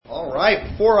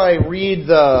right, before I read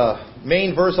the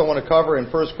main verse I want to cover in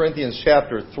 1 Corinthians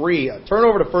chapter 3, turn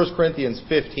over to 1 Corinthians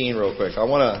 15 real quick. I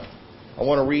want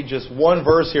to read just one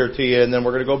verse here to you, and then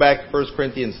we're going to go back to 1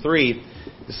 Corinthians 3.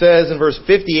 It says in verse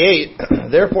 58,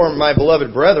 "Therefore, my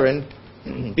beloved brethren,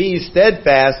 be ye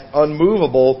steadfast,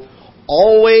 unmovable,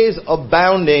 always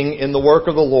abounding in the work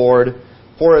of the Lord,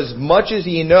 for as much as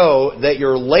ye know that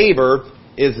your labor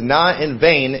is not in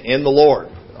vain in the Lord."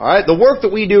 All right, the work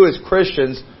that we do as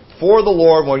Christians for the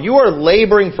Lord, when you are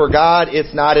laboring for God,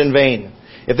 it's not in vain.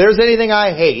 If there's anything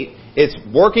I hate, it's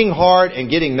working hard and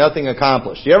getting nothing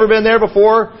accomplished. You ever been there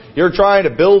before? You're trying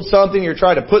to build something, you're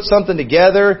trying to put something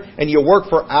together, and you work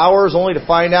for hours only to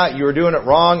find out you were doing it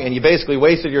wrong and you basically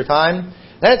wasted your time?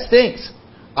 That stinks.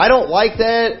 I don't like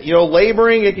that.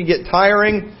 Laboring, it can get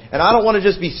tiring, and I don't want to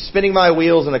just be spinning my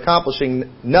wheels and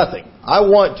accomplishing nothing. I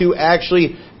want to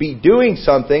actually be doing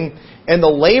something, and the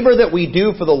labor that we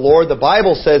do for the Lord, the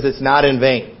Bible says it's not in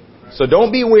vain. So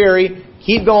don't be weary.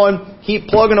 Keep going. Keep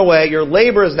plugging away. Your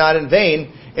labor is not in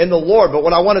vain in the Lord. But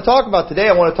what I want to talk about today,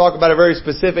 I want to talk about a very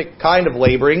specific kind of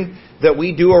laboring that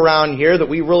we do around here, that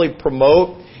we really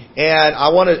promote. And I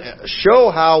want to show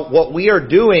how what we are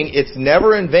doing, it's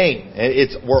never in vain.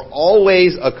 We're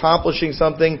always accomplishing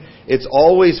something. It's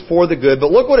always for the good.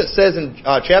 But look what it says in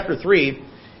chapter 3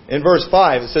 in verse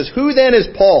 5. It says, "Who then is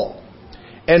Paul?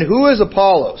 And who is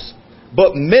Apollos?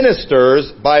 But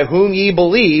ministers by whom ye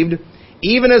believed,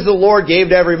 even as the Lord gave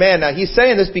to every man." Now he's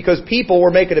saying this because people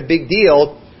were making a big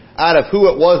deal out of who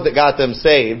it was that got them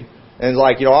saved. And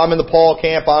like, I'm in the Paul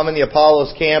camp, I'm in the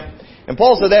Apollos camp. And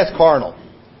Paul said that's carnal.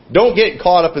 Don't get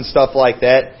caught up in stuff like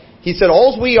that. He said,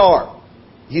 all we are.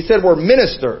 He said, we're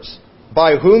ministers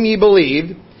by whom ye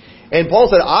believed. And Paul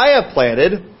said, I have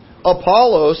planted,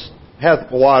 Apollos hath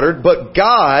watered, but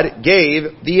God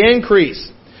gave the increase.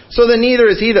 So then neither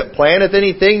is he that planteth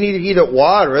anything, neither he that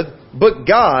watereth, but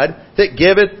God that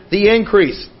giveth the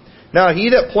increase. Now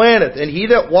he that planteth and he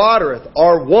that watereth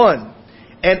are one,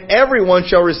 and everyone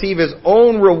shall receive his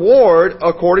own reward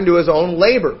according to his own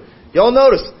labor. Y'all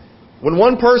notice, when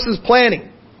one person's planting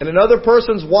and another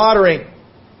person's watering,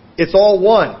 it's all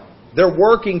one. They're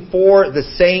working for the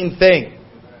same thing.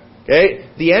 Okay?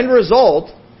 The end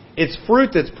result, it's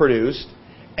fruit that's produced.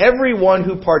 Everyone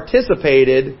who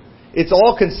participated, it's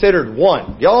all considered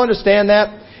one. Y'all understand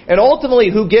that? And ultimately,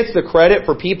 who gets the credit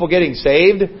for people getting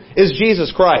saved is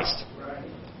Jesus Christ.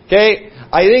 Okay?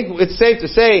 I think it's safe to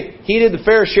say He did the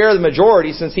fair share of the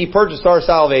majority since He purchased our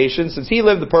salvation, since He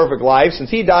lived the perfect life, since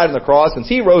He died on the cross, since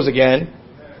He rose again.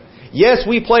 Yes,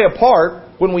 we play a part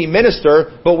when we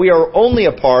minister, but we are only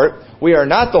a part. We are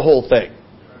not the whole thing.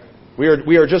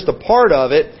 We are just a part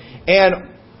of it. And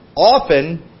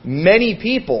often, many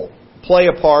people play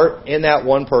a part in that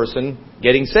one person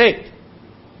getting saved.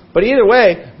 But either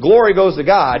way, glory goes to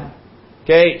God.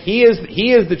 Okay, He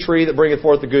is the tree that bringeth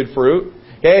forth the good fruit.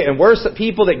 Okay, and we're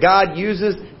people that God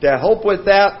uses to help with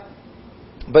that.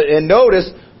 And notice,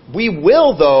 we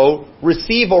will though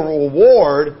receive a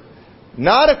reward,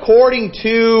 not according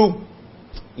to,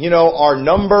 our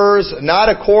numbers, not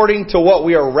according to what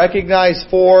we are recognized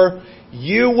for.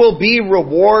 You will be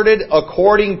rewarded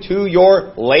according to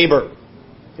your labor.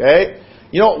 Okay?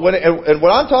 When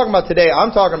I'm talking about today, I'm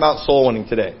talking about soul winning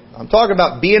today. I'm talking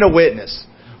about being a witness,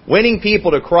 winning people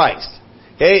to Christ.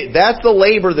 Okay, that's the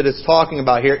labor that it's talking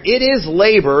about here. It is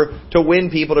labor to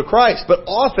win people to Christ. But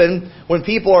often, when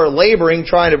people are laboring,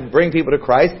 trying to bring people to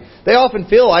Christ, they often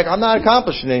feel like, I'm not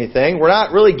accomplishing anything. We're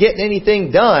not really getting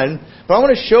anything done. But I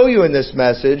want to show you in this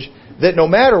message that no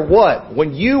matter what,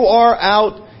 when you are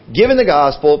out giving the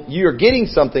gospel, you are getting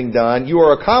something done. You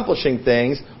are accomplishing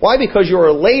things. Why? Because you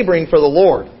are laboring for the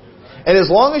Lord. And as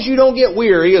long as you don't get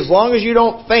weary, as long as you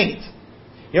don't faint,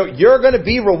 you're going to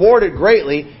be rewarded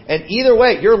greatly. And either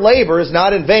way, your labor is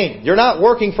not in vain. You're not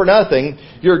working for nothing.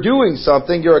 You're doing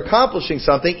something. You're accomplishing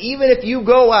something. Even if you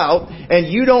go out and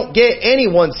you don't get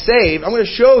anyone saved, I'm going to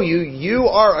show you, you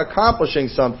are accomplishing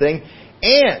something.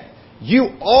 And you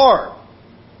are,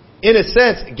 in a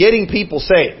sense, getting people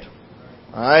saved.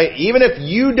 All right? Even if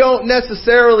you don't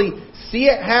necessarily see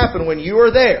it happen when you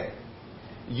are there,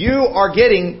 you are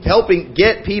helping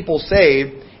get people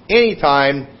saved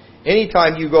anytime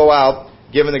you go out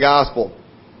giving the gospel.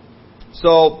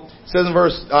 So, it says in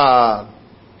verse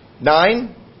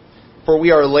 9, "For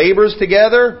we are laborers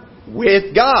together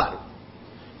with God.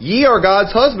 Ye are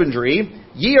God's husbandry,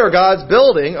 ye are God's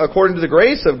building, according to the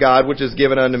grace of God which is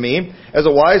given unto me. As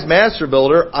a wise master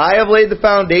builder, I have laid the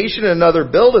foundation, and another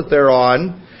buildeth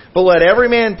thereon. But let every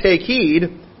man take heed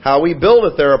how he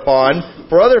buildeth thereupon.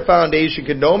 For other foundation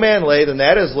could no man lay than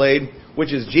that is laid,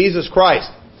 which is Jesus Christ."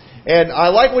 And I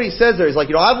like what he says there. He's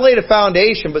like, I've laid a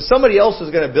foundation, but somebody else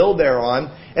is going to build thereon.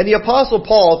 And the Apostle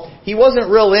Paul, he wasn't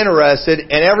real interested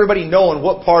in everybody knowing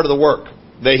what part of the work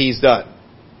that he's done.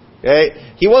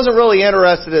 Okay? He wasn't really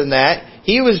interested in that.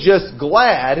 He was just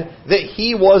glad that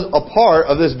he was a part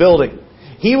of this building.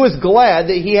 He was glad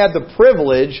that he had the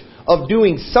privilege of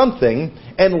doing something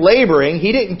and laboring.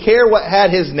 He didn't care what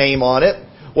had his name on it.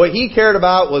 What he cared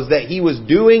about was that he was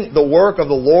doing the work of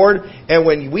the Lord. And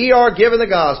when we are given the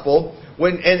gospel,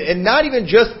 and not even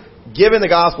just given the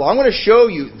gospel, I'm going to show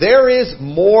you there's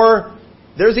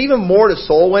even more to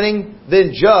soul winning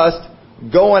than just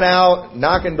going out,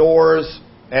 knocking doors,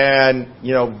 and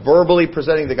verbally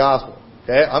presenting the gospel.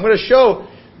 Okay? I'm going to show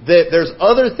that there's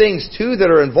other things too that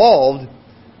are involved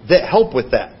that help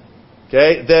with that.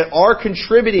 Okay? That are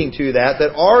contributing to that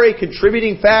are a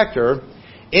contributing factor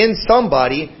in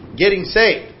somebody getting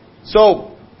saved.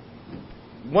 So,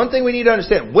 one thing we need to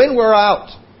understand, when we're out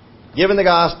giving the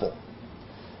gospel,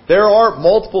 there are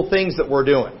multiple things that we're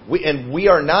doing. We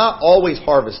are not always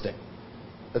harvesting.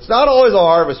 It's not always a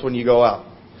harvest when you go out.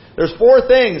 There's 4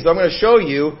 things I'm going to show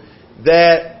you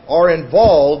that are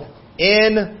involved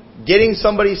in getting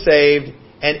somebody saved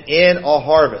and in a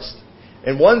harvest.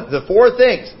 And the 4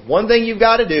 things. One thing you've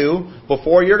got to do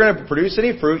before you're going to produce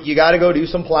any fruit, you got to go do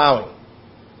some plowing.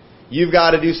 You've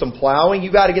got to do some plowing.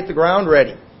 You've got to get the ground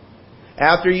ready.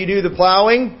 After you do the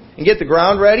plowing and get the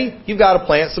ground ready, you've got to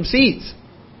plant some seeds.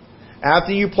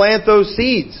 After you plant those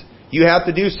seeds, you have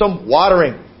to do some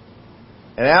watering.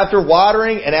 And after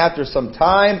watering and after some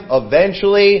time,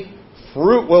 eventually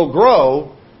fruit will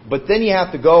grow, but then you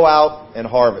have to go out and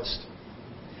harvest.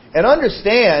 And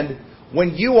understand,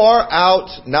 when you are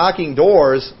out knocking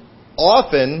doors,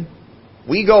 often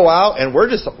we go out and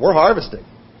we're harvesting.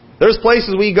 There's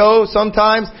places we go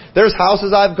sometimes, there's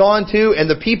houses I've gone to, and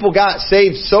the people got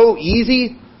saved so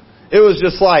easy, it was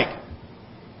just like,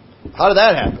 how did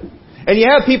that happen? And you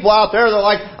have people out there that are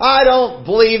like, I don't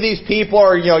believe these people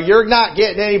are, you're not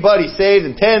getting anybody saved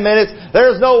in 10 minutes.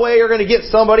 There's no way you're going to get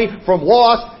somebody from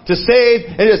lost to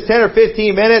saved in just 10 or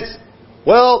 15 minutes.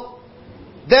 Well,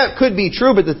 that could be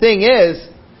true, but the thing is,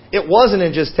 it wasn't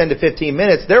in just 10 to 15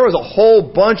 minutes. There was a whole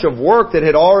bunch of work that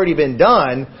had already been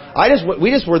done.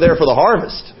 We just were there for the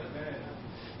harvest.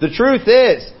 The truth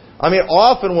is,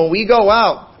 often when we go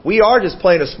out, we are just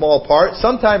playing a small part.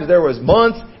 Sometimes there was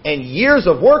months and years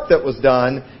of work that was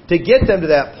done to get them to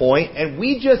that point, and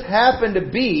we just happen to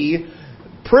be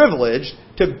privileged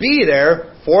to be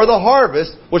there for the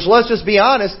harvest, which, let's just be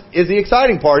honest, is the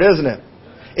exciting part, isn't it?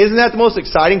 Isn't that the most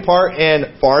exciting part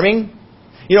in farming?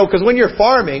 Because when you're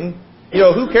farming,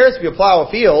 who cares if you plow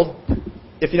a field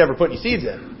if you never put any seeds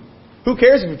in? Who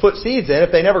cares if you put seeds in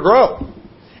if they never grow?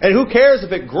 And who cares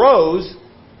if it grows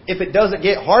if it doesn't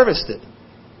get harvested?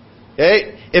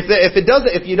 Okay?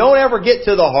 If you don't ever get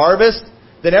to the harvest,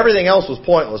 then everything else was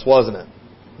pointless, wasn't it?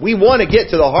 We want to get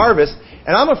to the harvest,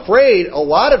 and I'm afraid a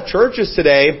lot of churches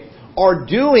today are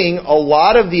doing a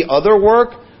lot of the other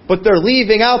work, but they're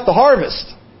leaving out the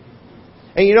harvest.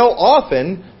 And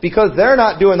often, because they're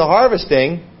not doing the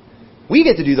harvesting, we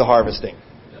get to do the harvesting.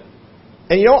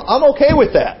 And I'm okay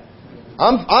with that.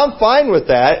 I'm fine with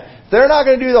that. If they're not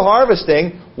going to do the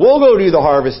harvesting, we'll go do the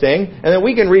harvesting, and then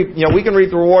we can reap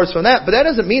the rewards from that. But that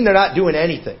doesn't mean they're not doing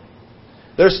anything.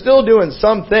 They're still doing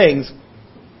some things.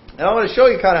 And I want to show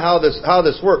you kind of how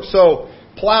this works. So,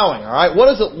 plowing, all right? What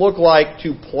does it look like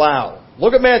to plow?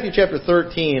 Look at Matthew chapter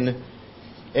 13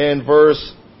 and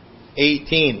verse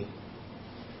 18.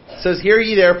 It says, Hear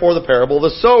ye therefore the parable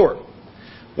of the sower.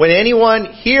 When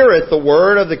anyone heareth the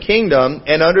word of the kingdom,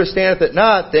 and understandeth it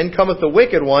not, then cometh the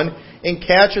wicked one, and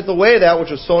catcheth away that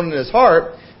which was sown in his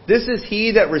heart. This is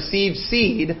he that receives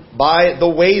seed by the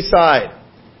wayside.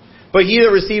 But he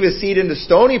that receiveth seed into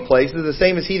stony places is the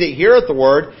same as he that heareth the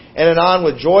word, and anon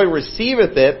with joy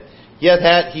receiveth it, yet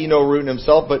hath he no root in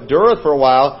himself, but dureth for a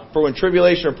while. For when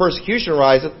tribulation or persecution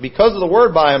riseth, because of the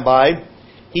word by and by,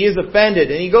 he is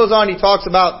offended. And he goes on, he talks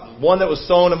about one that was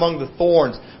sown among the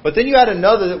thorns. But then you had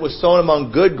another that was sown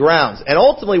among good grounds. And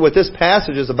ultimately what this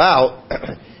passage is about,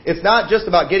 it's not just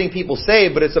about getting people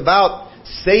saved, but it's about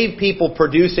saved people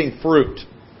producing fruit.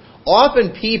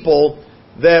 Often people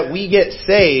that we get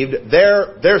saved,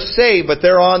 they're saved, but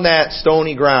they're on that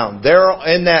stony ground. They're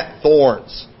in that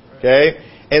thorns. Okay?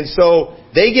 And so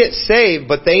they get saved,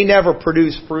 but they never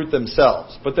produce fruit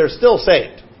themselves. But they're still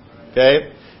saved.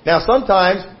 Okay? Now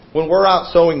sometimes when we're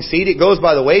out sowing seed, it goes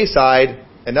by the wayside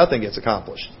and nothing gets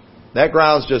accomplished. That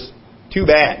ground's just too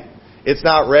bad. It's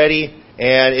not ready,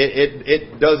 and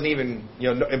it doesn't even,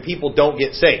 and people don't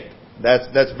get saved.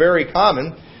 That's very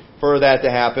common for that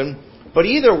to happen. But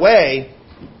either way,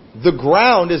 the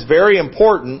ground is very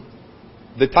important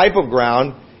the type of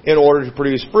ground in order to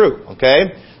produce fruit.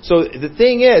 Okay? So the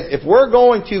thing is, if we're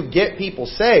going to get people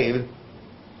saved,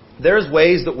 there's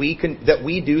ways that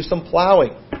we do some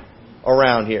plowing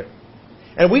around here.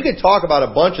 And we could talk about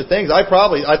a bunch of things. I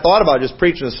thought about just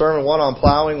preaching a sermon, one on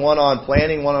plowing, one on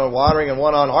planting, one on watering, and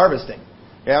one on harvesting.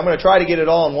 Okay, I'm going to try to get it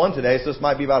all in one today, so this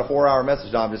might be about a 4-hour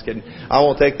message. No, I'm just kidding. I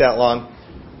won't take that long.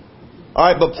 All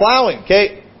right, but plowing,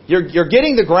 okay, you're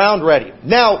getting the ground ready.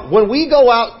 Now, when we go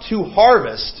out to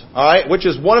harvest, all right, which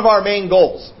is one of our main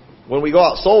goals, when we go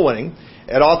out soul winning,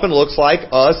 it often looks like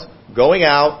us going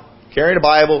out, carrying a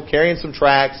Bible, carrying some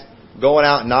tracts, going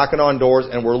out and knocking on doors,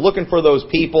 and we're looking for those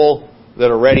people that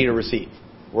are ready to receive.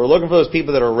 We're looking for those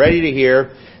people that are ready to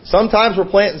hear. Sometimes we're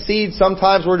planting seeds,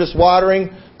 sometimes we're just watering,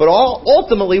 but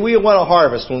ultimately we want to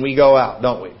harvest when we go out,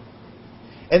 don't we?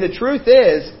 And the truth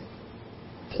is,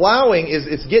 plowing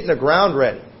it's getting the ground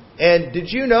ready. And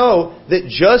did you know that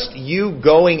just you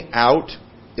going out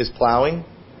is plowing?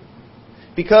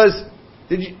 Because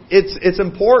it's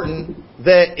important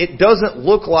that it doesn't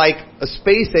look like a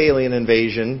space alien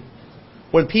invasion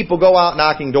when people go out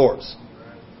knocking doors.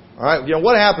 All right, you know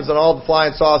what happens in all the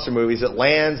flying saucer movies? It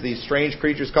lands, these strange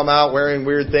creatures come out wearing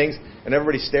weird things, and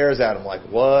everybody stares at them like,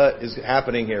 what is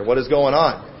happening here? What is going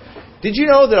on? Did you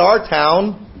know that our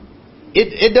town,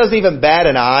 it doesn't even bat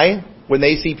an eye when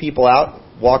they see people out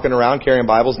walking around carrying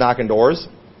Bibles, knocking doors?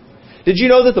 Did you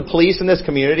know that the police in this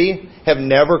community have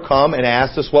never come and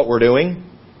asked us what we're doing?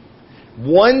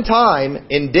 One time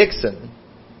in Dixon,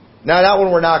 now not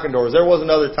when we're knocking doors, there was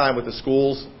another time with the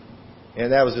schools,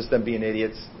 and that was just them being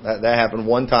idiots. That happened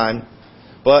one time.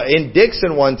 But in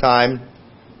Dixon one time,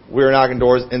 we were knocking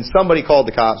doors, and somebody called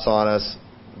the cops on us,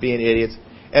 being idiots.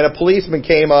 And a policeman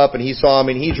came up, and he saw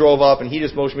me, and he drove up, and he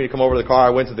just motioned me to come over to the car. I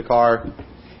went to the car,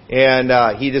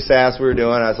 and he just asked what we were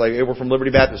doing. I was like, hey, we're from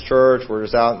Liberty Baptist Church. We're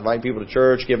just out inviting people to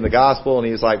church, giving the gospel. And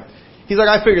he's like,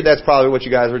 I figured that's probably what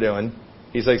you guys were doing.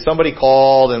 He's like, somebody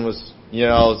called and was,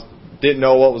 didn't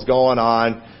know what was going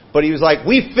on. But he was like,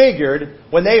 we figured,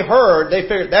 when they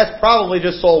figured that's probably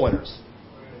just soul winners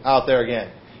out there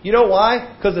again. You know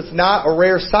why? Because it's not a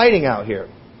rare sighting out here.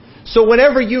 So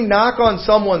whenever you knock on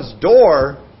someone's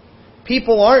door,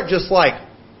 people aren't just like,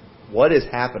 what is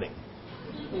happening?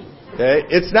 Okay?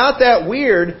 It's not that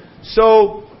weird.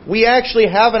 So we actually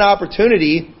have an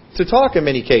opportunity to talk in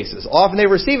many cases. Often they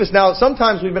receive us. Now,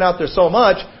 sometimes we've been out there so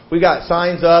much, we've got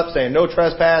signs up saying no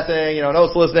trespassing, no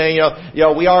soliciting,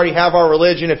 we already have our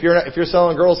religion. If you're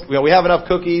selling girls, we have enough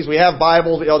cookies, we have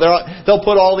Bibles, they'll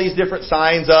put all these different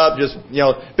signs up, just,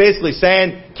 basically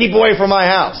saying, keep away from my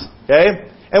house.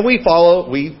 Okay? And we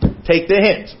take the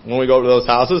hint when we go to those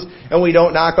houses, and we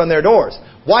don't knock on their doors.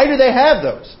 Why do they have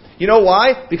those? You know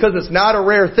why? Because it's not a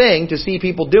rare thing to see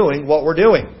people doing what we're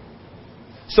doing.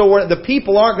 So the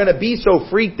people aren't going to be so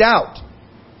freaked out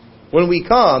when we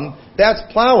come. That's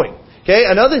plowing. Okay,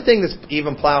 another thing that's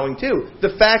even plowing too,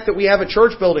 the fact that we have a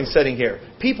church building sitting here.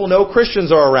 People know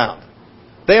Christians are around.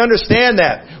 They understand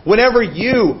that. Whenever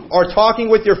you are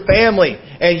talking with your family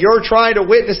and you're trying to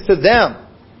witness to them,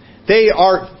 they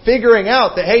are figuring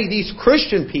out that, hey, these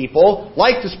Christian people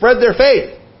like to spread their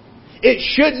faith. It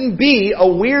shouldn't be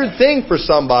a weird thing for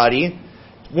somebody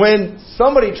when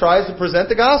somebody tries to present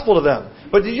the gospel to them.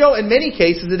 But did you know, in many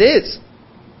cases it is.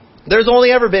 There's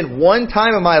only ever been one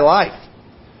time in my life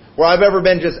where I've ever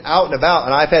been just out and about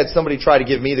and I've had somebody try to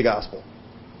give me the gospel.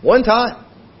 One time.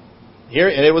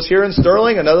 And it was here in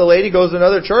Sterling. Another lady goes to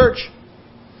another church.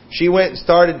 She went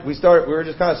and we were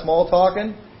just kind of small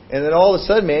talking, and then all of a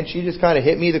sudden, man, she just kind of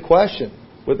hit me with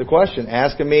the question,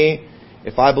 asking me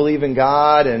if I believe in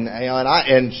God, and I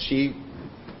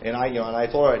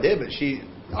told her I did, but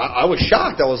I was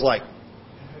shocked. I was like,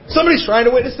 somebody's trying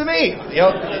to witness to me.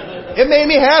 It made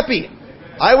me happy.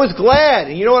 I was glad.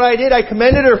 And you know what I did? I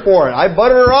commended her for it. I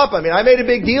buttered her up. I made a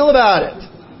big deal about it.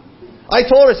 I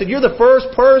told her, I said, you're the first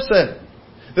person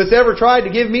that's ever tried to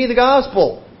give me the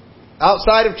gospel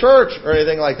outside of church or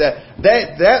anything like that.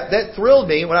 That thrilled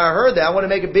me when I heard that. I want to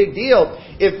make a big deal.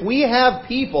 If we have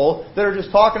people that are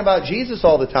just talking about Jesus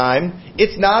all the time,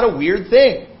 it's not a weird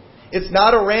thing. It's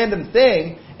not a random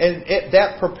thing. And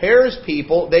that prepares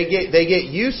people. They get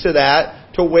used to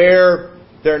that to where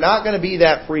they're not going to be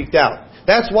that freaked out.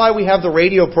 That's why we have the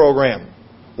radio program.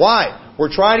 Why?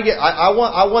 We're trying to get. I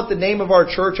want the name of our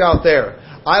church out there.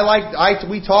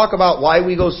 We talk about why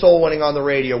we go soul winning on the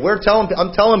radio.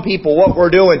 I'm telling people what we're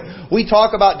doing. We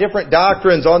talk about different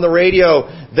doctrines on the radio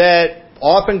that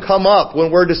often come up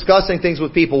when we're discussing things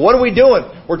with people. What are we doing?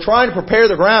 We're trying to prepare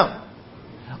the ground.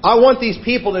 I want these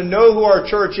people to know who our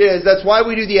church is. That's why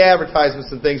we do the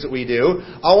advertisements and things that we do.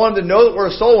 I want them to know that we're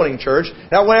a soul winning church.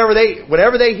 Now, whenever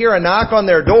they hear a knock on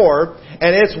their door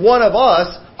and it's one of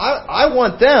us, I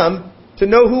want them to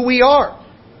know who we are.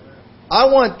 I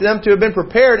want them to have been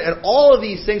prepared, and all of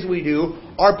these things we do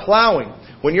are plowing.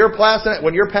 When you're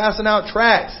passing out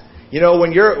tracts,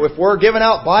 if we're giving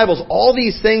out Bibles, all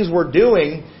these things we're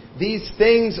doing, these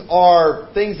things are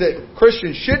things that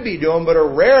Christians should be doing, but are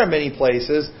rare in many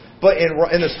places. But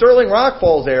in the Sterling Rock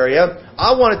Falls area,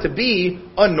 I want it to be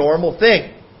a normal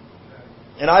thing.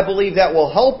 And I believe that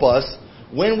will help us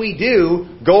when we do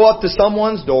go up to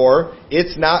someone's door.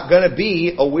 It's not going to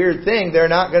be a weird thing. They're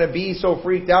not going to be so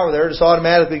freaked out where they're just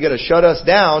automatically going to shut us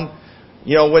down,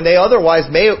 when they otherwise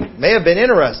may have been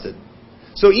interested.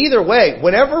 So either way,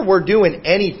 whenever we're doing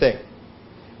anything,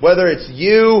 whether it's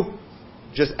you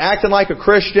just acting like a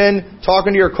Christian,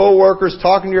 talking to your coworkers,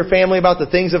 talking to your family about the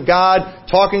things of God,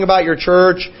 talking about your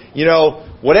church,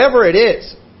 whatever it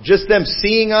is, just them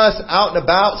seeing us out and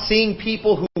about, seeing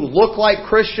people who look like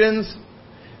Christians,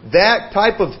 that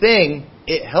type of thing,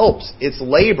 it helps. It's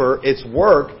labor, it's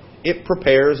work, it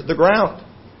prepares the ground.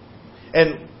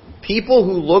 And people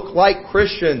who look like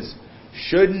Christians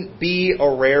shouldn't be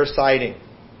a rare sighting.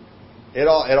 It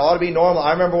ought to be normal.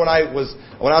 I remember when I was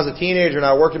a teenager and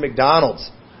I worked at McDonald's,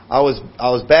 I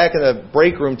was back in the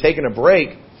break room taking a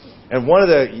break, and one of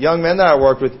the young men that I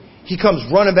worked with, he comes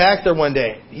running back there one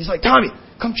day. He's like, "Tommy,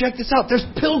 come check this out. There's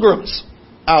pilgrims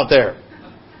out there."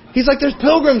 He's like, "There's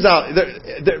pilgrims out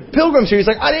there. Pilgrims here." He's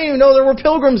like, "I didn't even know there were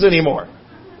pilgrims anymore."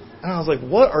 And I was like,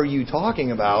 "What are you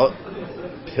talking about?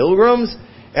 Pilgrims?"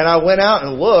 And I went out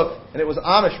and looked, and it was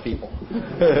Amish people.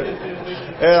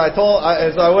 And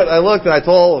I looked and I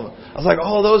told him, I was like,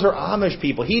 "Oh, those are Amish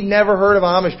people." He'd never heard of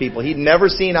Amish people. He'd never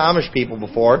seen Amish people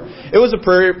before. It was a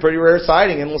pretty rare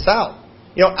sighting in LaSalle.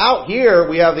 Out here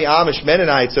we have the Amish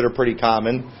Mennonites that are pretty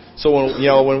common. So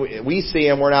when we see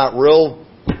them, we're not real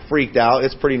freaked out.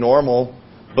 It's pretty normal.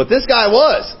 But this guy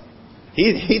was.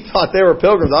 He thought they were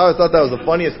pilgrims. I always thought that was the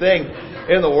funniest thing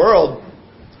in the world.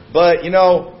 But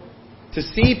to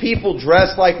see people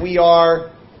dressed like we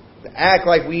are, to act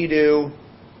like we do,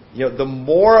 the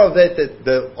more of it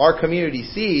that our community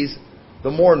sees,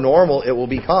 the more normal it will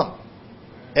become.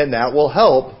 And that will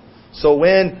help. So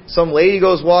when some lady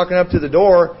goes walking up to the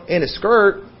door in a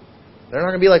skirt, they're not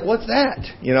going to be like, "What's that?"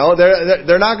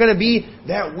 They're not going to be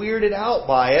that weirded out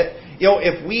by it.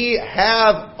 If we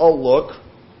have a look,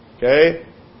 okay,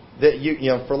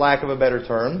 that for lack of a better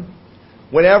term,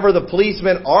 whenever the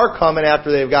policemen are coming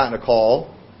after they've gotten a call,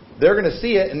 they're going to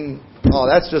see it and, "Oh,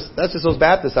 that's just those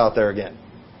Baptists out there again."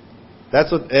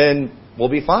 And we'll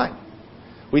be fine.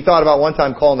 We thought about one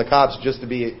time calling the cops just to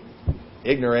be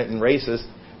ignorant and racist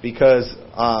because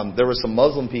there were some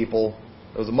Muslim people.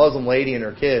 There was a Muslim lady and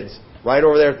her kids right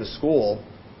over there at the school,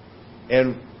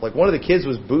 and one of the kids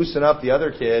was boosting up the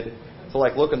other kid to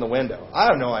look in the window. I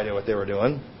have no idea what they were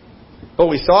doing, but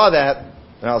we saw that.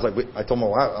 And I was like, I told my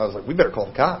wife, I was like, "We better call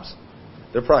the cops.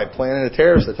 They're probably planning a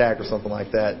terrorist attack or something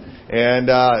like that." And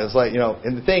it's like,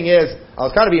 and the thing is, I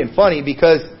was kind of being funny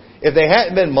because if they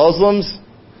hadn't been Muslims,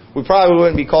 we probably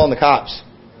wouldn't be calling the cops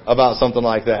about something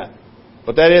like that.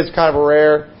 But that is kind of a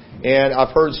rare, and I've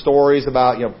heard stories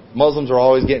about, Muslims are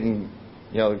always getting,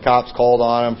 the cops called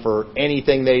on them for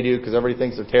anything they do because everybody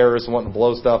thinks they're terrorists and wanting to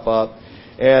blow stuff up.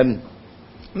 And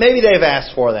maybe they've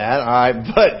asked for that, all right.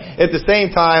 But at the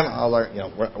same time, I was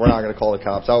like, we're not going to call the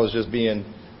cops. I was just being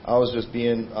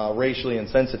racially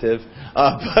insensitive.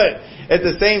 But at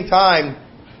the same time,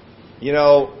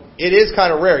 it is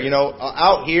kind of rare.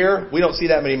 Out here we don't see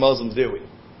that many Muslims, do we?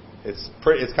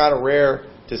 It's kind of rare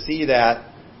to see that,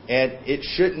 and it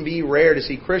shouldn't be rare to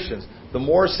see Christians. The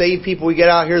more saved people we get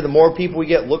out here, the more people we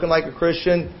get looking like a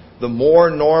Christian, the more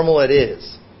normal it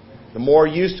is. The more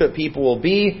used to it people will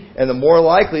be, and the more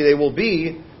likely they will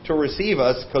be to receive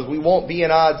us, because we won't be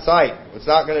an odd sight. It's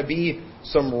not going to be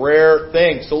some rare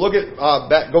thing. So look at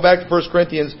go back to 1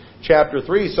 Corinthians chapter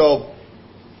 3. So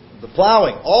the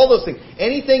plowing, all those things,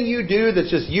 anything you do that's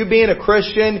just you being a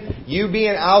Christian, you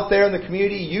being out there in the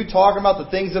community, you talking about the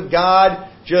things of God,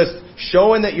 just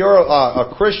showing that you're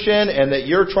a Christian and that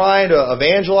you're trying to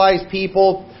evangelize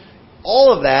people.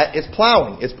 All of that is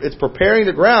plowing. It's preparing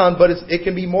the ground, but it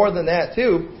can be more than that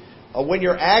too. When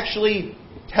you're actually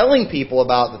telling people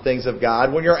about the things of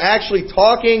God, when you're actually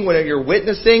talking, when you're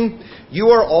witnessing, you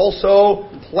are also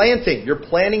planting. You're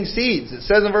planting seeds. It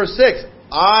says in verse 6,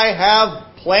 "I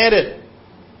have planted,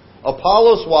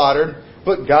 Apollos watered,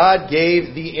 but God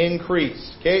gave the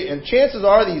increase." Okay, and chances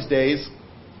are these days,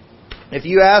 if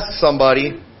you ask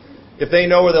somebody if they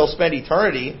know where they'll spend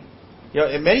eternity,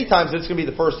 and many times it's going to be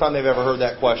the first time they've ever heard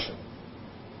that question.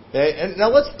 Okay? And now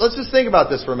let's just think about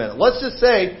this for a minute. Let's just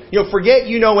say, forget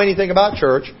you know anything about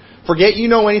church, forget you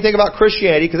know anything about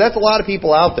Christianity, because that's a lot of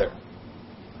people out there.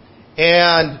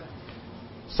 and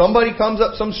somebody comes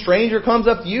up, some stranger comes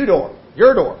up to your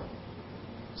door,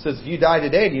 says, if you die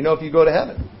today, do you know if you go to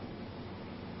heaven?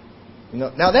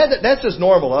 Now that's just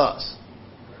normal to us.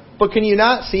 But can you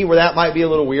not see where that might be a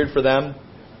little weird for them?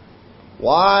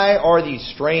 Why are these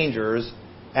strangers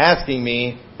asking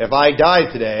me if I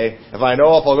die today, if I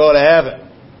know if I'll go to heaven?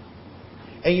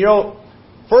 And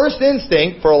first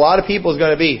instinct for a lot of people is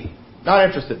going to be, not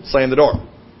interested, slam the door.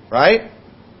 Right?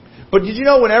 But did you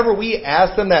know whenever we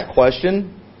ask them that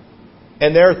question,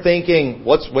 and they're thinking,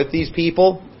 what's with these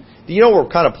people? Do you know we're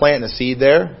kind of planting a seed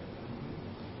there?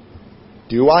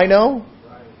 Do I know?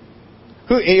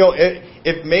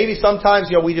 If maybe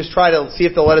sometimes we just try to see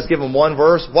if they'll let us give them one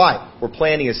verse. Why? We're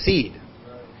planting a seed.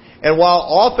 And while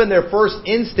often their first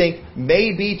instinct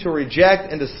may be to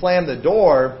reject and to slam the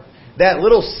door, that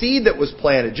little seed that was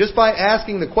planted, just by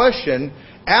asking the question,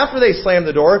 after they slam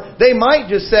the door, they might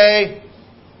just say,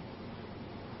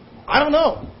 I don't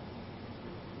know.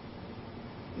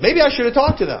 Maybe I should have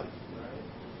talked to them.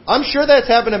 I'm sure that's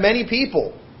happened to many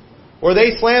people, where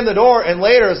they slam the door and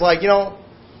later it's like,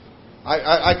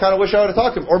 I kind of wish I would have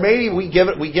talked to them. Or maybe we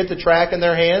get the tract in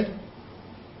their hand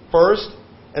first,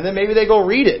 and then maybe they go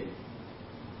read it.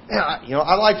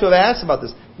 I'd like to have asked about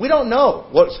this. We don't know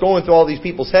what's going through all these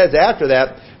people's heads after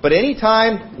that. But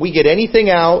anytime we get anything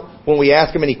out, when we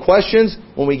ask them any questions,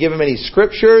 when we give them any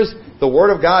scriptures, the Word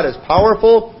of God is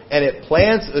powerful and it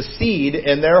plants a seed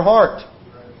in their heart.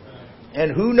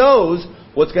 And who knows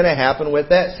what's going to happen with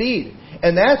that seed.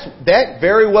 And that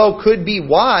very well could be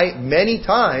why many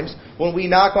times when we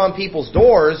knock on people's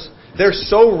doors, they're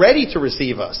so ready to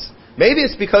receive us. Maybe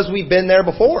it's because we've been there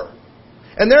before.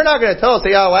 And they're not going to tell us,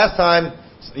 last time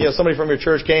somebody from your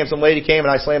church came, some lady came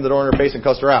and I slammed the door in her face and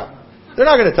cussed her out. They're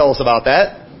not going to tell us about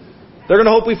that. They're going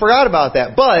to hope we forgot about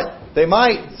that. But they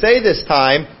might say this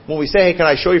time, when we say, hey, can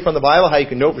I show you from the Bible how you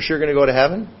can know for sure you're going to go to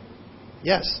heaven?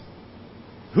 Yes.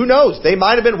 Who knows? They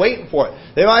might have been waiting for it.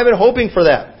 They might have been hoping for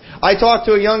that. I talked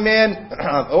to a young man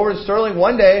over in Sterling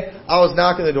one day. I was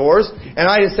knocking the doors, and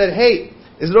I just said, hey,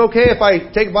 is it okay if I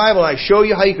take a Bible and I show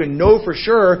you how you can know for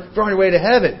sure if you're on your way to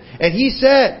heaven? And he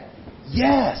said,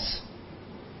 yes.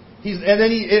 Just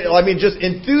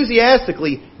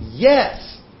enthusiastically,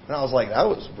 yes. And I was like, that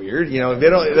was weird.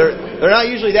 They're not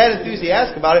usually that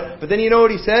enthusiastic about it. But then you know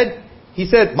what he said? He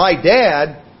said, my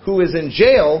dad, who is in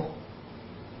jail,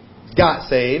 got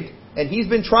saved, and he's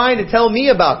been trying to tell me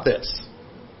about this.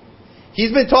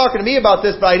 He's been talking to me about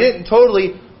this, but I didn't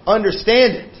totally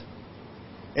understand it.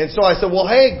 And so I said, well,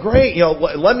 hey, great,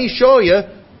 let me show you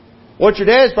what your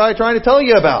dad's probably trying to tell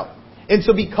you about. And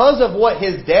so because of what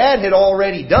his dad had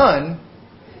already done,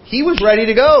 he was ready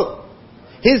to go.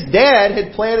 His dad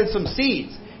had planted some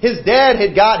seeds. His dad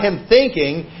had got him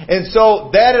thinking, and so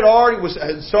that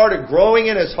had started growing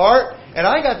in his heart, and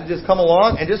I got to just come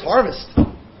along and just harvest.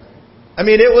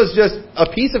 It was just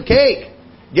a piece of cake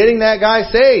getting that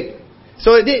guy saved.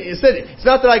 So it said it's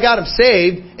not that I got him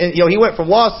saved, and he went from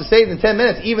lost to saved in 10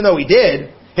 minutes, even though he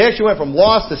did. He actually went from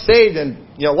lost to saved in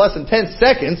less than 10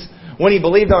 seconds when he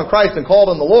believed on Christ and called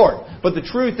on the Lord. But the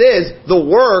truth is, the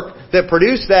work that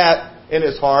produced that in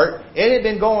his heart, it had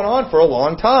been going on for a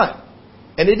long time.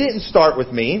 And it didn't start with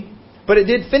me, but it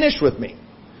did finish with me.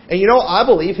 And I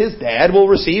believe his dad will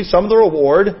receive some of the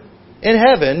reward in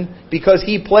heaven because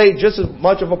he played just as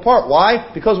much of a part.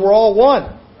 Why? Because we're all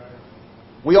one.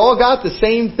 We all got the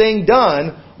same thing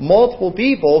done, multiple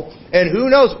people, and who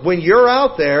knows, when you're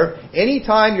out there,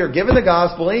 anytime you're giving the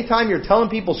gospel, anytime you're telling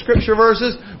people scripture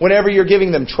verses, whenever you're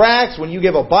giving them tracts, when you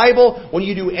give a Bible, when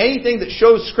you do anything that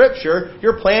shows scripture,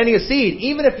 you're planting a seed.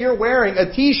 Even if you're wearing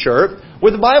a t-shirt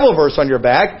with a Bible verse on your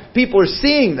back, people are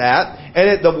seeing that,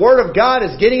 and the Word of God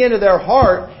is getting into their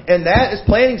heart, and that is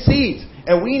planting seeds.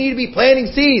 And we need to be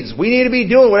planting seeds. We need to be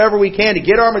doing whatever we can to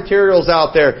get our materials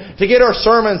out there, to get our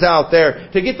sermons out there,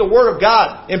 to get the Word of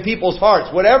God in people's hearts.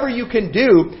 Whatever you can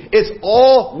do, it's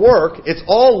all work. It's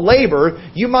all labor.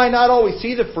 You might not always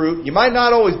see the fruit. You might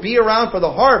not always be around for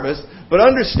the harvest. But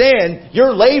understand,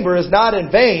 your labor is not in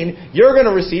vain. You're going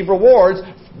to receive rewards,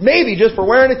 maybe just for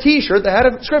wearing a t-shirt that had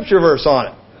a scripture verse on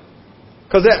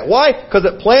it. Why? Because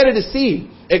it planted a seed.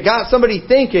 It got somebody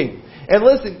thinking. And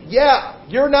listen,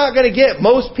 you're not going to get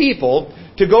most people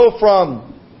to go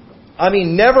from,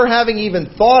 never having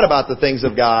even thought about the things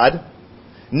of God,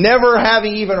 never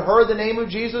having even heard the name of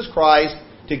Jesus Christ,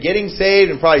 to getting saved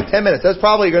in probably 10 minutes. That's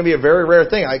probably going to be a very rare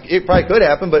thing. It probably could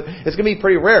happen, but it's going to be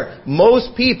pretty rare.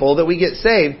 Most people that we get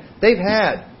saved, they've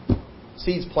had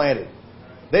seeds planted.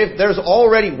 There's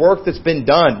already work that's been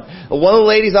done. One of the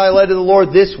ladies I led to the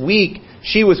Lord this week,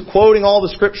 she was quoting all the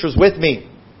scriptures with me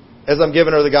as I'm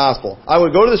giving her the gospel. I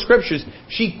would go to the scriptures.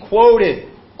 She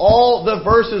quoted all the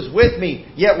verses with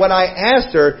me. Yet when I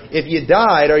asked her, if you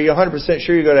died, are you 100%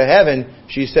 sure you go to heaven?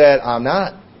 She said, I'm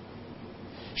not.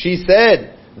 She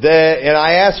said that, and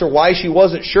I asked her why she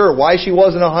wasn't sure, why she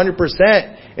wasn't 100%.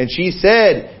 And she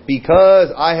said,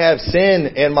 because I have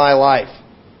sin in my life.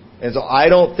 And so I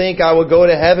don't think I would go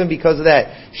to heaven because of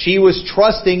that. She was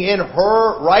trusting in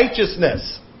her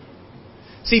righteousness.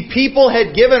 See, people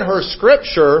had given her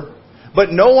scripture,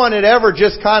 but no one had ever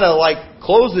just kind of like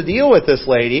closed the deal with this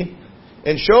lady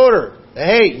and showed her,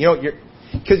 hey,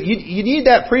 because you need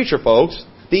that preacher, folks.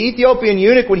 The Ethiopian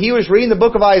eunuch, when he was reading the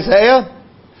book of Isaiah,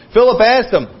 Philip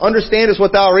asked him, understandest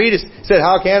what thou readest? He said,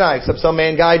 how can I, except some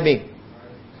man guide me?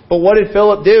 But what did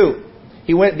Philip do?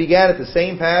 He went and began at the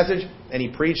same passage, and he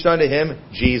preached unto him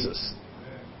Jesus.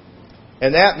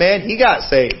 And that man, he got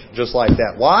saved just like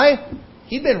that. Why?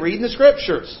 He'd been reading the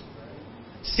scriptures.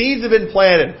 Seeds had been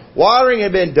planted. Watering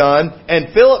had been done.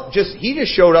 And Philip just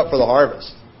showed up for the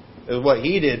harvest. Is what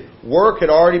he did. Work had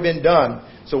already been done.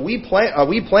 So we plant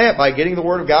by getting the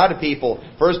Word of God to people.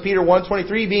 1 Peter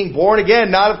 1:23, being born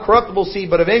again, not of corruptible seed,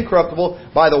 but of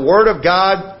incorruptible, by the Word of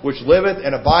God, which liveth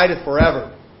and abideth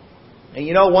forever. And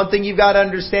one thing you've got to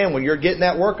understand when you're getting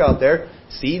that work out there,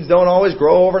 seeds don't always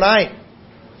grow overnight.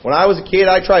 When I was a kid,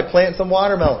 I tried planting some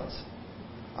watermelons.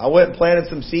 I went and planted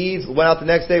some seeds, went out the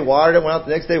next day, watered it, went out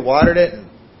the next day, watered it. And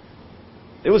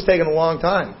it was taking a long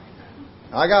time.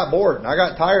 I got bored and I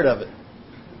got tired of it.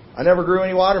 I never grew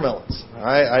any watermelons. All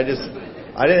right,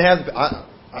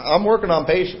 I'm working on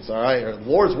patience. All right, the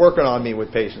Lord's working on me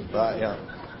with patience.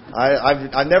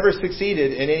 I've never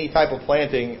succeeded in any type of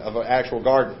planting of an actual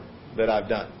garden that I've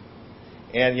done.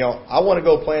 And I want to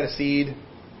go plant a seed.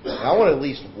 And I want to at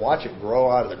least watch it grow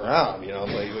out of the ground.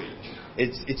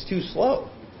 It's too slow.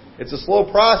 It's a slow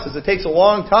process. It takes a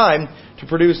long time to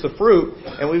produce the fruit.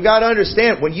 And we've got to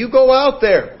understand, when you go out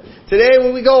there, today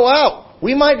when we go out,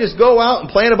 we might just go out and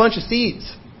plant a bunch of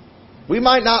seeds. We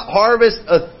might not harvest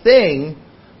a thing,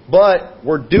 but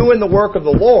we're doing the work of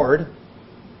the Lord.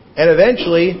 And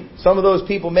eventually, some of those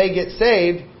people may get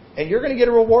saved, and you're going to get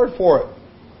a reward for it.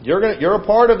 You're a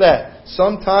part of that.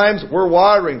 Sometimes we're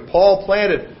watering. Paul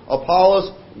planted.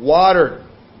 Apollos watered.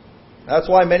 That's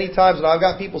why many times when I've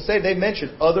got people saved, they've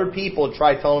mentioned other people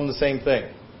try telling them the same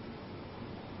thing.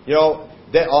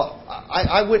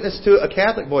 I witnessed to a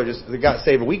Catholic boy that got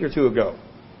saved a week or two ago.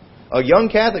 A young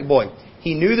Catholic boy.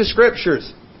 He knew the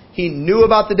Scriptures. He knew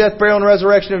about the death, burial, and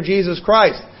resurrection of Jesus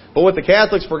Christ. But what the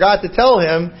Catholics forgot to tell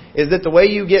him is that the way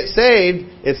you get saved,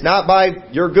 it's not by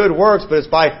your good works, but it's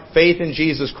by faith in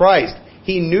Jesus Christ.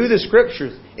 He knew the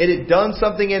Scriptures. It had done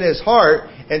something in his heart.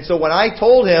 And so when I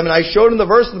told him, and I showed him the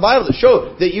verse in the Bible that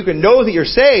showed that you can know that you're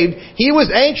saved, he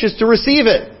was anxious to receive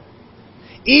it.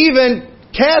 Even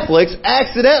Catholics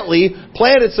accidentally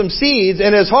planted some seeds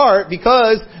in his heart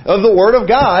because of the Word of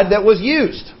God that was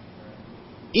used.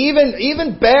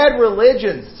 Even bad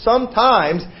religions,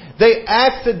 sometimes they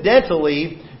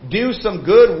accidentally do some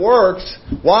good works.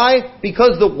 Why?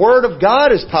 Because the Word of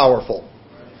God is powerful.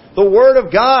 The Word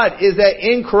of God is that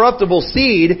incorruptible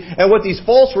seed. And what these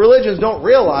false religions don't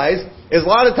realize is a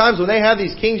lot of times when they have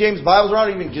these King James Bibles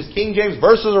around, even just King James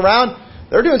verses around,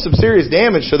 they're doing some serious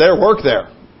damage to their work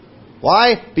there.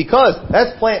 Why? Because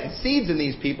that's planting seeds in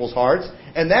these people's hearts.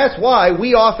 And that's why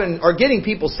we often are getting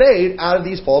people saved out of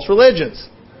these false religions.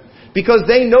 Because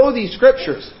they know these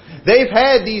Scriptures. They've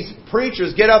had these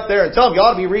preachers get up there and tell them, you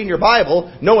ought to be reading your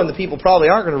Bible, knowing the people probably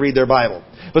aren't going to read their Bible.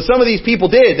 But some of these people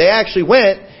did. They actually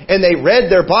went and they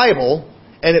read their Bible,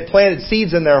 and it planted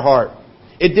seeds in their heart.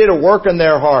 It did a work in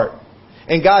their heart.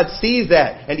 And God sees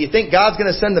that. And do you think God's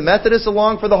going to send the Methodists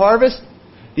along for the harvest?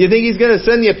 Do you think He's going to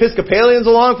send the Episcopalians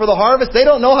along for the harvest? They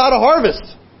don't know how to harvest.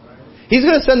 He's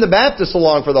going to send the Baptists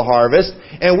along for the harvest.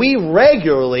 And we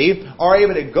regularly are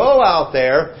able to go out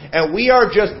there and we are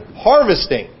just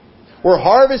harvesting. We're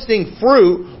harvesting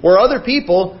fruit where other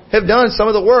people have done some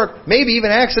of the work, maybe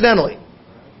even accidentally.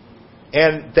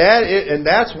 And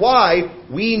that's why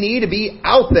we need to be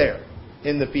out there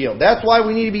in the field. That's why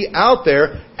we need to be out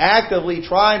there actively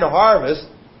trying to harvest,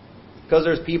 because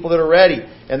there's people that are ready.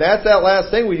 And that's that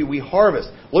last thing we do. We harvest.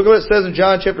 Look at what it says in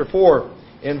John chapter 4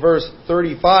 in verse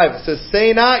 35. It says,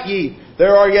 say not ye,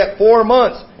 there are yet 4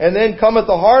 months, and then cometh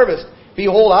the harvest.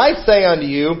 Behold, I say unto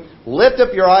you, lift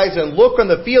up your eyes and look on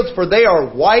the fields, for they are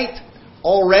white,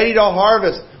 already to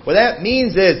harvest. What that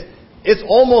means is, it's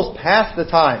almost past the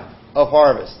time of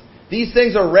harvest. These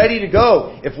things are ready to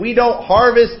go. If we don't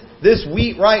harvest this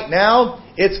wheat right now,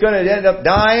 it's going to end up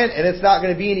dying, and it's not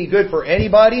going to be any good for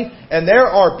anybody. And there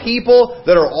are people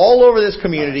that are all over this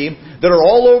community, that are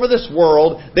all over this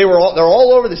world. They're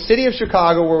all over the city of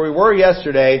Chicago, where we were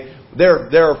yesterday,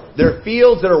 Their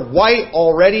fields that are white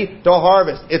already to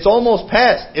harvest. It's almost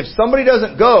past. If somebody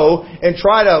doesn't go and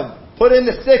try to put in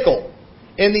the sickle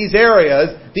in these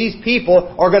areas, these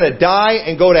people are going to die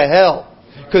and go to hell.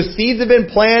 Because seeds have been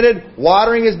planted,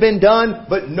 watering has been done,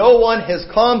 but no one has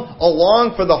come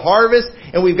along for the harvest.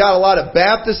 And we've got a lot of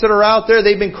Baptists that are out there.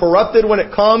 They've been corrupted when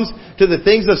it comes to the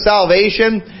things of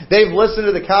salvation. They've listened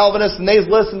to the Calvinists and they've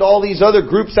listened to all these other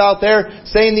groups out there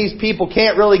saying these people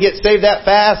can't really get saved that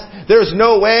fast. There's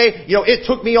no way. It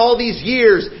took me all these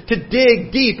years to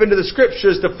dig deep into the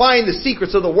Scriptures to find the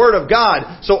secrets of the Word of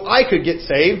God so I could get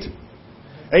saved.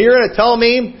 And you're going to tell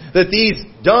me that these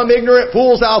dumb, ignorant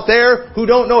fools out there who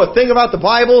don't know a thing about the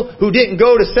Bible, who didn't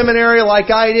go to seminary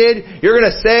like I did, you're going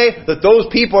to say that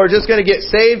those people are just going to get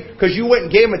saved because you went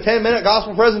and gave them a 10-minute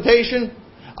gospel presentation?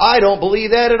 I don't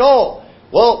believe that at all.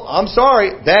 Well, I'm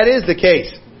sorry, that is the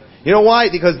case. You know why?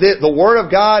 Because the Word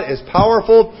of God is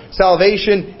powerful,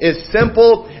 salvation is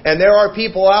simple, and there are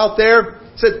people out there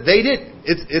that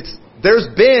there's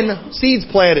been seeds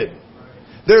planted.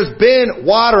 There's been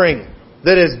watering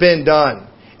that has been done.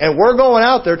 And we're going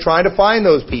out there trying to find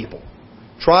those people.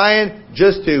 Trying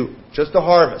just to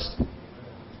harvest.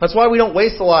 That's why we don't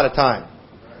waste a lot of time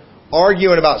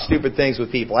arguing about stupid things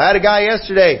with people. I had a guy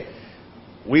yesterday.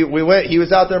 He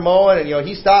was out there mowing, and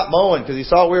he stopped mowing because he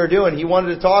saw what we were doing. He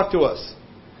wanted to talk to us.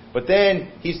 But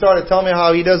then he started telling me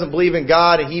how he doesn't believe in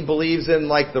God and he believes in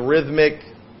like the rhythmic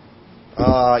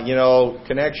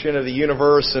connection of the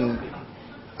universe,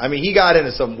 and he got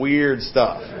into some weird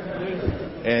stuff.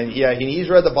 And he's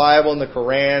read the Bible and the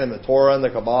Quran and the Torah and the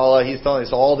Kabbalah. He's telling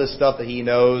us all this stuff that he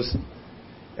knows.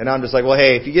 And I'm just like, well,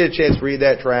 hey, if you get a chance to read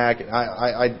that track. And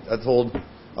I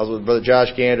was with Brother Josh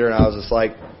Gander, and I was just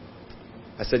like,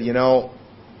 I said,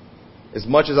 as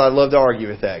much as I'd love to argue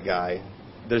with that guy,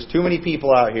 there's too many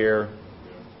people out here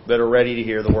that are ready to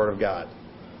hear the Word of God.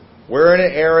 We're in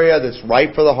an area that's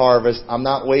ripe for the harvest. I'm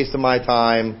not wasting my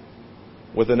time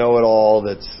with a know-it-all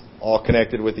that's all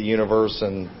connected with the universe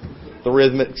and the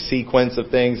rhythmic sequence of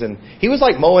things. And he was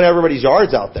like mowing everybody's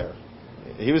yards out there.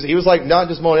 He was like not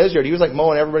just mowing his yard. He was like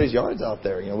mowing everybody's yards out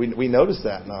there. We noticed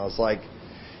that, and I was like,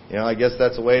 I guess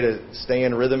that's a way to stay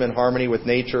in rhythm and harmony with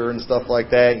nature and stuff like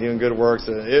that, doing good works.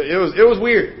 And it was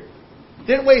weird.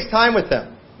 Didn't waste time with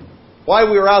them. Why?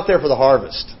 We were out there for the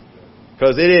harvest,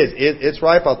 because it's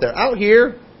ripe out there. Out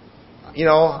here,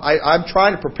 I'm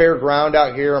trying to prepare ground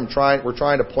out here. We're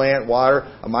trying to plant, water.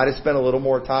 I might have spent a little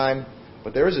more time.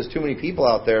 But there's just too many people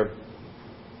out there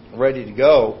ready to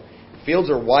go. Fields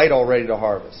are white already to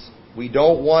harvest. We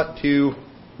don't want to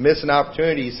miss an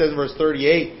opportunity. He says in verse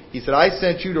 38, he said, I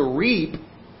sent you to reap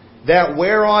that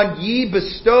whereon ye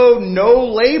bestowed no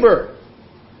labor.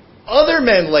 Other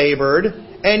men labored,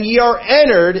 and ye are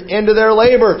entered into their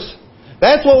labors.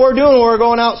 That's what we're doing when we're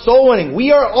going out soul winning.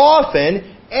 We are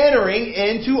often entering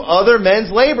into other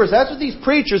men's labors. That's what these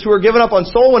preachers who are giving up on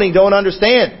soul winning don't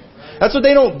understand. That's what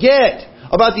they don't get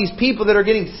about these people that are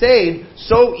getting saved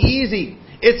so easy.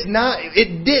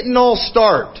 It didn't all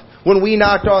start when we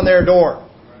knocked on their door.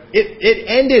 It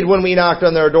ended when we knocked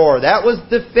on their door. That was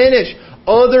the finish.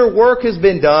 Other work has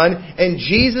been done, and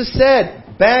Jesus said,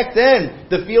 back then,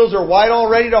 the fields are white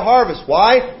already to harvest.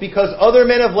 Why? Because other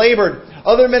men have labored.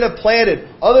 Other men have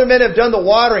planted. Other men have done the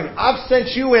watering. I've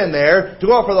sent you in there to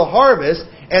go for the harvest,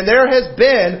 and there has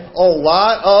been a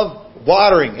lot of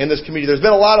watering in this community. There's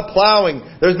been a lot of plowing.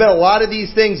 There's been a lot of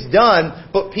these things done,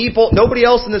 but nobody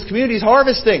else in this community is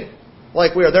harvesting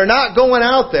like we are. They're not going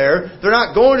out there. They're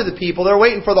not going to the people. They're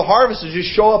waiting for the harvest to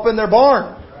just show up in their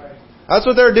barn. That's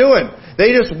what they're doing.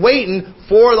 They're just waiting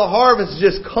for the harvest to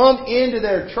just come into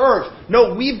their church.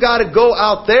 No, we've got to go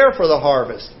out there for the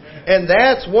harvest. And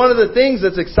that's one of the things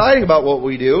that's exciting about what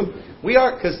we do.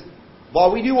 Because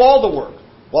while we do all the work,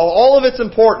 while all of it's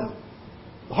important,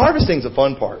 the harvesting's a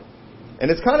fun part. And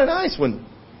it's kind of nice when...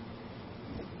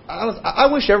 I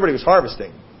wish everybody was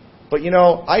harvesting. But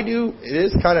it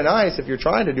is kind of nice if you're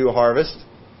trying to do a harvest,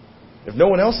 if no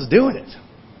one else is doing it.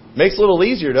 Makes it a little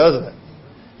easier, doesn't it?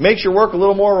 Makes your work a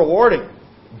little more rewarding.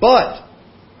 But,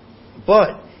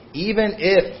 even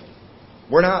if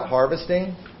we're not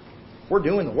harvesting, we're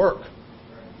doing the work.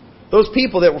 Those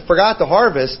people that forgot to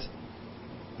harvest,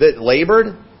 that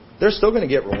labored, they're still going to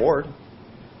get reward.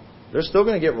 They're still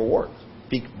going to get reward.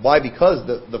 Why? Because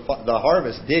the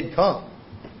harvest did come.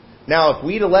 Now, if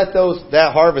we'd have let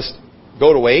that harvest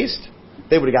go to waste,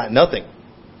 they would have got nothing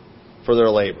for their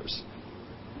labors.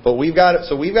 But we've got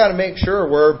to make sure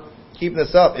we're keeping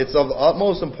this up. It's of the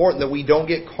utmost importance that we don't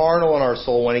get carnal in our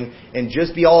soul winning and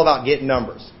just be all about getting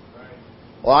numbers.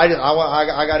 Well, I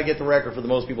got to get the record for the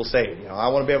most people saved. I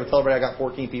want to be able to tell everybody I got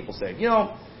 14 people saved.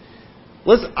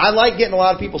 Listen, I like getting a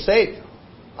lot of people saved.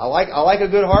 I like a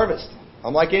good harvest.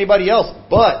 I'm like anybody else.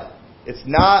 But it's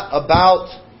not about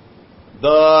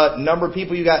the number of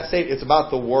people you got saved. It's about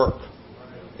the work.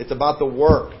 It's about the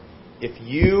work. If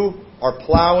you are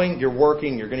plowing, you're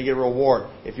working, you're going to get a reward.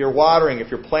 If you're watering, if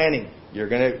you're planting, you're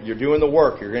doing the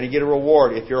work, you're going to get a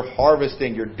reward. If you're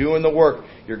harvesting, you're doing the work,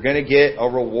 you're going to get a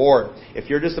reward. If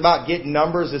you're just about getting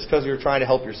numbers, it's because you're trying to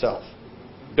help yourself.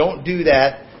 Don't do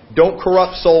that. Don't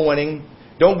corrupt soul winning.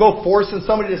 Don't go forcing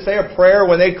somebody to say a prayer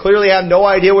when they clearly have no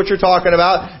idea what you're talking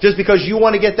about just because you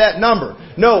want to get that number.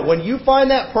 No, when you find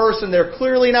that person, they're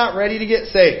clearly not ready to get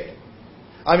saved.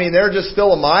 I mean, they're just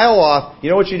still a mile off.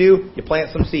 You know what you do? You plant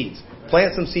some seeds.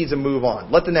 Plant some seeds and move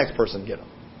on. Let the next person get them.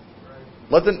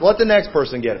 Let the next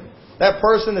person get them. That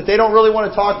person that they don't really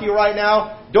want to talk to you right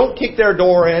now, don't kick their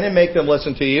door in and make them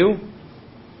listen to you.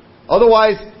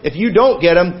 Otherwise, if you don't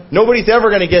get them, nobody's ever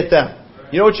going to get them.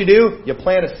 You know what you do? You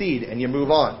plant a seed and you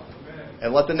move on.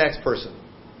 And let the next person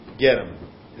get them.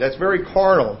 That's very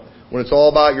carnal when it's all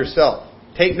about yourself.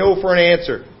 Take no for an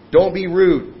answer. Don't be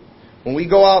rude. When we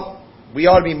go out, we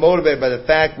ought to be motivated by the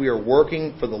fact we are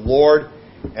working for the Lord.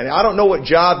 And I don't know what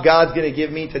job God's going to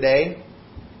give me today.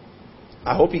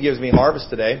 I hope He gives me harvest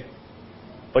today.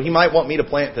 But He might want me to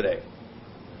plant today.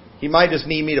 He might just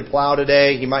need me to plow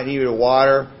today. He might need me to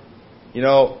water. You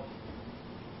know,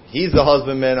 He's the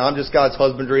husbandman. I'm just God's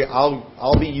husbandry.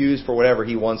 I'll be used for whatever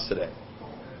He wants today.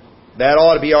 That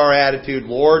ought to be our attitude.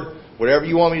 Lord, whatever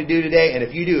you want me to do today. And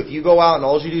if you go out and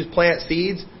all you do is plant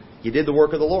seeds, you did the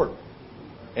work of the Lord.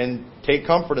 And take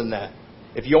comfort in that.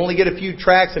 If you only get a few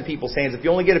tracts in people's hands, if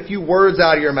you only get a few words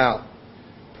out of your mouth,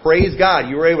 praise God,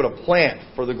 you were able to plant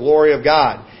for the glory of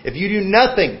God. If you do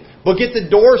nothing but get the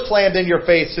door slammed in your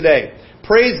face today,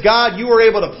 praise God, you were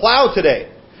able to plow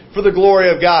today for the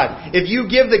glory of God. If you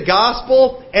give the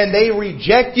gospel and they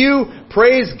reject you,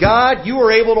 praise God, you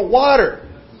were able to water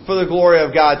for the glory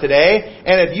of God today.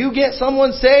 And if you get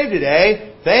someone saved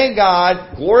today, thank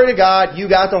God, glory to God, you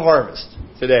got the harvest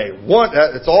today.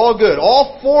 It's all good.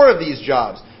 All four of these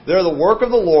jobs, they're the work of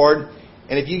the Lord.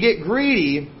 And if you get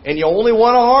greedy and you only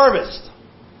want to harvest,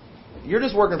 you're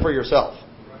just working for yourself.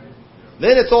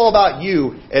 Then it's all about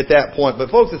you at that point. But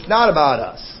folks, it's not about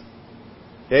us.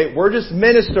 Okay? We're just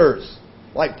ministers,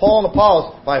 like Paul and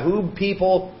Apollos, by whom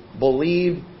people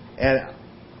believe. And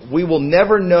we will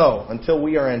never know until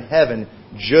we are in heaven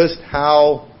just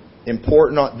how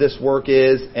important this work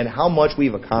is and how much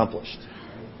we've accomplished.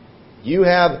 You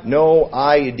have no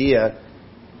idea.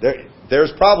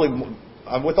 There's probably,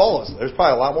 with all of us, there's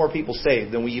probably a lot more people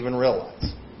saved than we even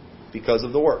realize because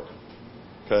of the work.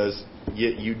 Because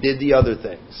you did the other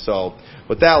things. So,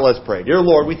 with that, let's pray. Dear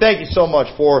Lord, we thank you so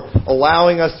much for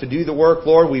allowing us to do the work,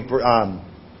 Lord.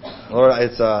 Lord,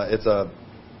 it's a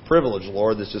privilege,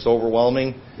 Lord, that's just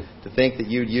overwhelming to think that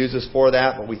you'd use us for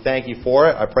that. But we thank you for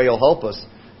it. I pray you'll help us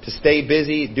to stay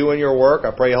busy doing your work. I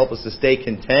pray you'll help us to stay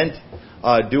content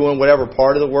doing whatever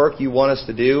part of the work you want us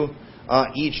to do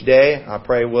each day. I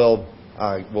pray we'll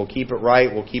keep it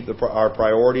right. We'll keep our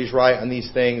priorities right on these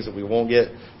things. That we won't get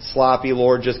sloppy,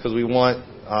 Lord, just because we want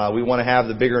to have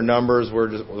the bigger numbers. We're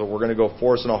going to go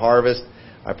forcing a harvest.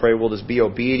 I pray we'll just be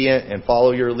obedient and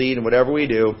follow your lead in whatever we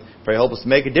do. Pray help us to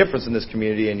make a difference in this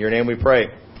community. In your name we pray.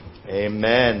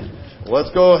 Amen.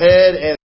 Let's go ahead and